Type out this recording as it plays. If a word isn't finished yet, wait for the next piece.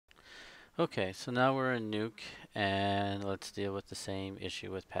Okay, so now we're in Nuke, and let's deal with the same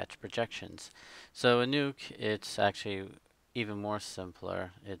issue with patch projections. So in Nuke, it's actually even more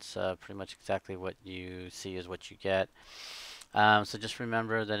simpler. It's pretty much exactly what you see is what you get. So just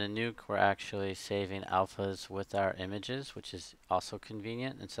remember that in Nuke, we're actually saving alphas with our images, which is also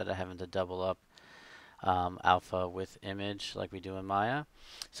convenient instead of having to double up alpha with image like we do in Maya.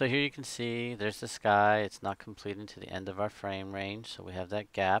 So here you can see there's the sky. It's not completing to the end of our frame range, so we have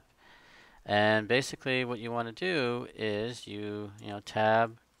that gap. And basically what you want to do is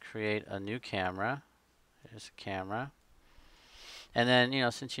tab, create a new camera. There's a camera. And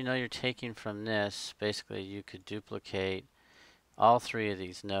then, since you're taking from this, basically you could duplicate all three of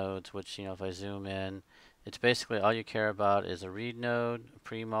these nodes, which, if I zoom in, it's basically all you care about is a read node, a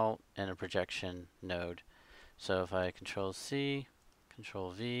pre-mult, and a projection node. So if I control C,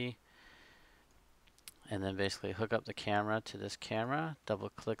 control V, and then basically hook up the camera to this camera, double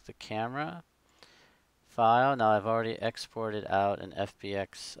click the camera, file. Now I've already exported out an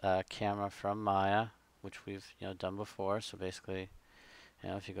FBX camera from Maya, which we've done before. So basically,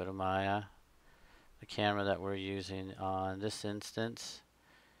 if you go to Maya, the camera that we're using on this instance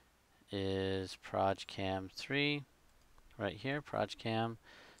is ProjCam 3, right here, ProjCam.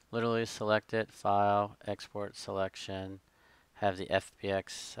 Literally select it, file, export selection, have the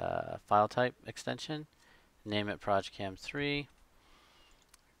FBX file type extension, name it ProjCam 3,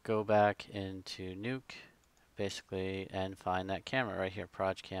 go back into Nuke, basically, and find that camera right here,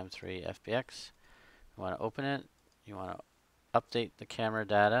 ProjCam 3 FBX. You want to open it. You want to update the camera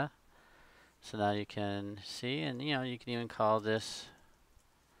data. So now you can see, and you can even call this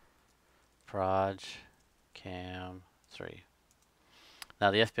ProjCam 3. Now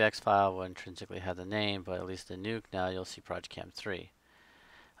the FBX file will intrinsically have the name, but at least in Nuke now you'll see ProjCam 3.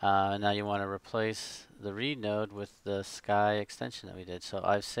 Now you want to replace the read node with the sky extension that we did. So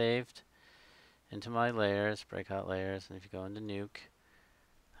I've saved into my layers, breakout layers, and if you go into Nuke,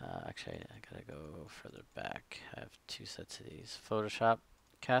 actually I gotta go further back. I have two sets of these. Photoshop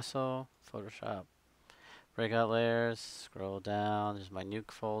Castle, Photoshop breakout layers, scroll down, there's my Nuke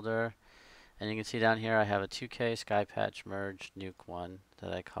folder. And you can see down here I have a 2K sky patch merge Nuke 1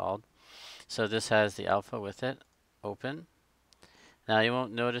 that I called. So this has the alpha with it, open. Now you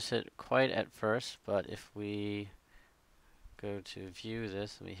won't notice it quite at first, but if we go to view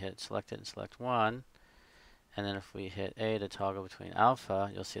this and we hit select it and select 1, and then if we hit A to toggle between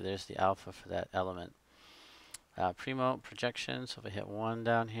alpha, you'll see there's the alpha for that element. Pre-mult projection, so if I hit 1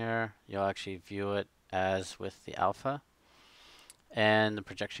 down here, you'll actually view it as with the alpha. And the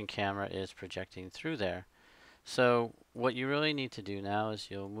projection camera is projecting through there. So what you really need to do now is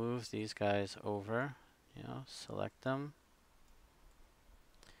you'll move these guys over, select them.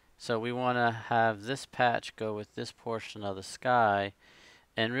 So we want to have this patch go with this portion of the sky,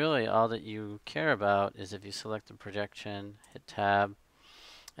 and really all that you care about is if you select the projection, hit tab,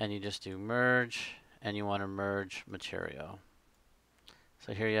 and you just do merge, and you want to merge material.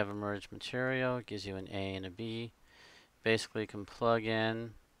 So here you have a merge material, it gives you an A and a B. Basically you can plug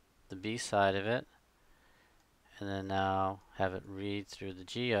in the B side of it, and then now have it read through the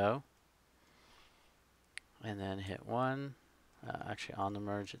geo, and then hit 1. Actually on the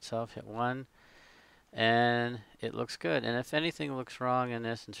merge itself, hit 1, and it looks good. And if anything looks wrong in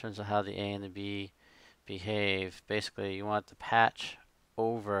this in terms of how the A and the B behave, basically you want the patch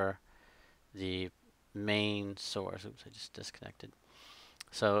over the main source. Oops, I just disconnected.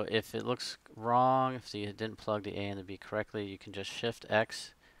 So if it looks wrong, if you didn't plug the A and the B correctly, you can just shift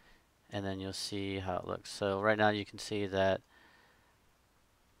X and then you'll see how it looks. So right now you can see that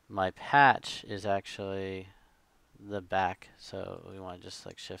my patch is actually the back, so we want to just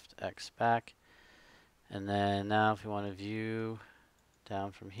like shift X back, and then now if we want to view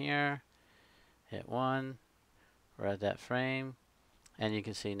down from here, hit 1, we're at that frame, and you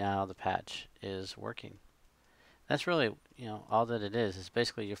can see now the patch is working. That's really all that it is. It's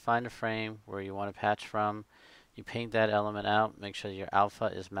basically you find a frame where you want to patch from, you paint that element out, make sure your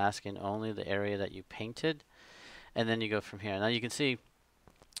alpha is masking only the area that you painted, and then you go from here. Now you can see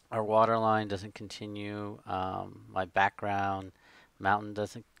our water line doesn't continue. My background mountain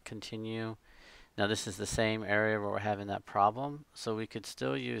doesn't continue. Now this is the same area where we're having that problem. So we could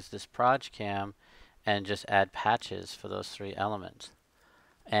still use this ProjCam and just add patches for those three elements.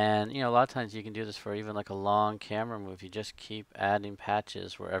 And a lot of times you can do this for even like a long camera move. You just keep adding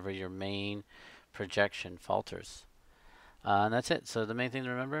patches wherever your main projection falters. And that's it. So the main thing to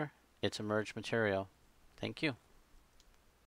remember, it's a merged material. Thank you.